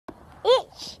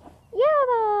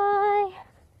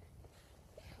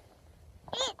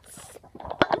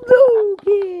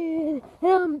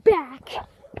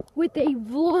with a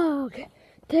vlog.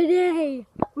 Today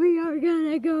we are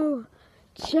gonna go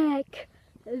check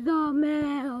the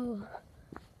mail.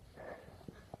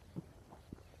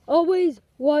 Always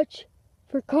watch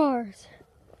for cars.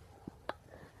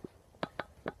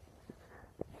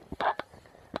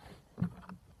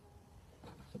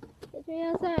 Catch me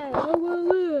outside.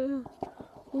 Oh,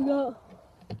 we got.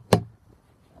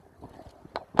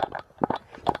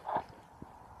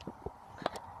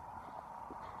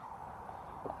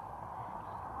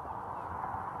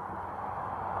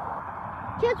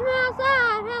 Catch me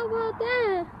outside, how about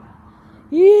that?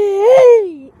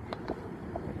 Yeah!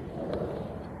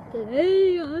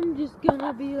 Today I'm just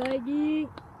gonna be like, yeah.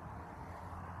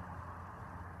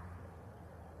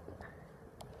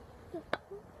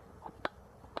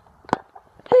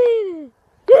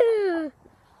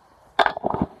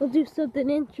 We'll do something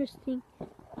interesting.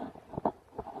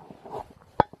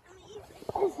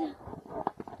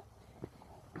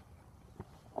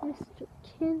 Mr.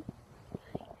 Ken.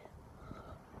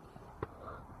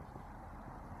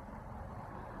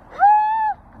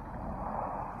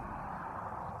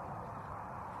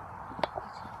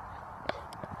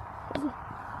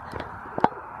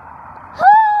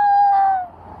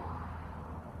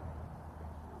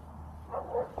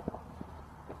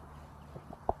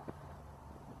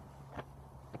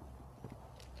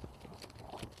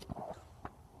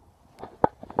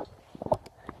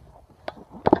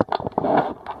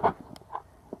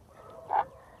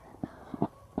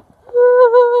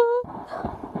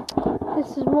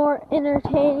 This is more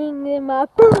entertaining than my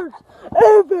first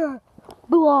ever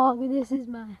vlog. This is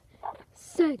my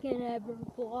second ever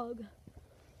vlog.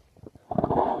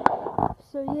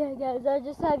 So yeah guys, I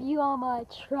just have you on my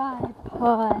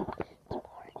tripod. It's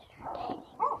more entertaining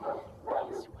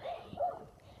this way.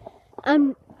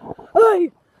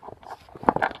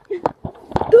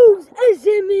 Those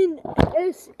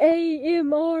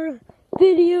SAMR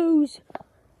videos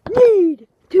need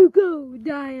to go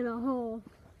die in a hole.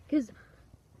 Because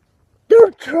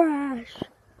they're trash.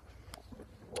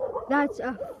 That's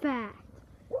a fact.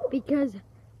 Because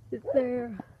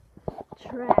they're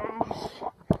trash.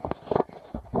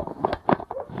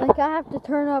 Like, I have to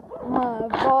turn up my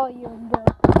volume to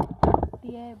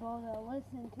be able to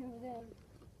listen to them.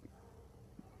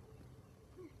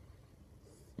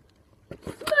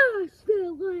 Smash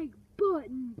that like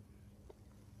button.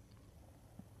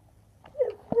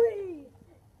 If we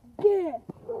get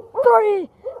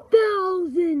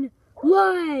 3,000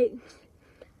 likes.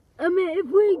 I mean, if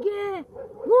we get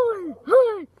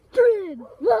 100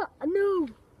 no.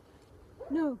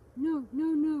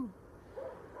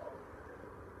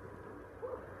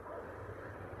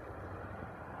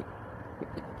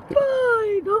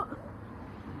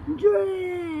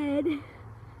 500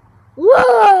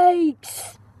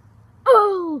 likes.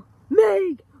 I'll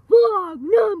make vlog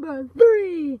number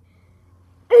 3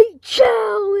 a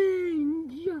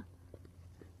challenge.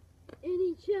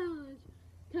 Any challenge,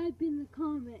 type in the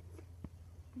comments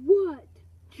what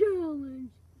challenge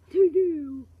to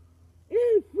do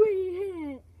if we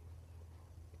hit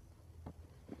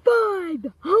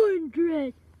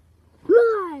 500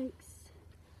 likes.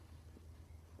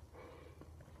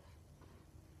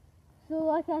 So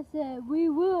like I said,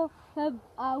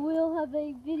 I will have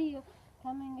a video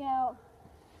coming out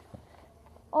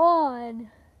on,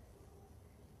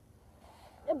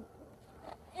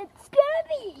 it's gonna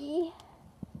be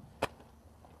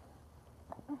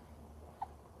a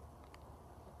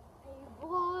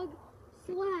vlog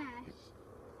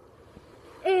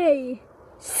 / a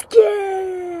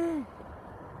skit.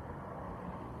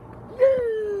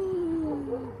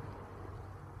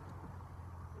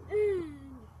 And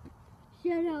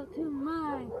shout out to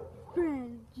my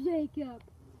friend Jacob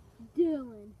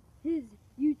Dylan. His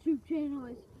YouTube channel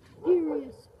is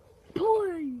Furious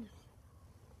Toys.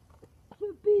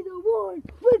 To be the one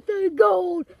with the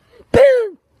gold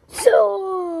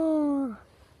pencil.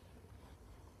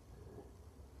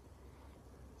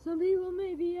 Some people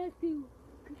may be asking,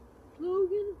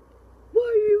 Logan, why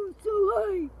are you so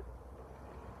hype?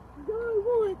 I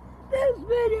want this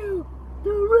video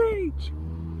to reach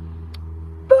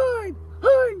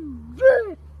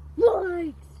 500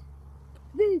 likes.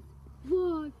 This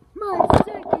vlog, my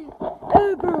second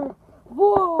ever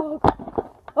vlog.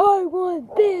 I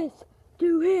want this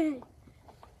to hit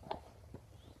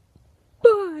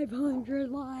 500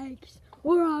 likes,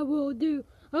 or I will do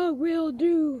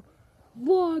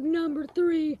vlog number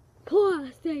 3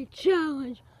 plus a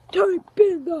challenge. Type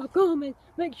in the comments.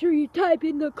 Make sure you type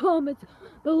in the comments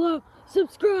below.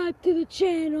 Subscribe to the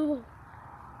channel.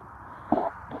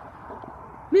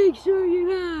 Make sure you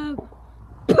have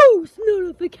post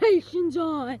notifications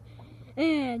on.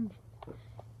 And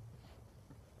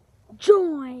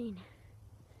join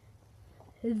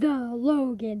the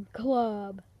Logan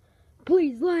Club.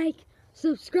 Please like,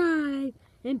 subscribe,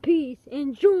 and peace,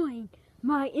 and join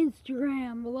my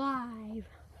Instagram live.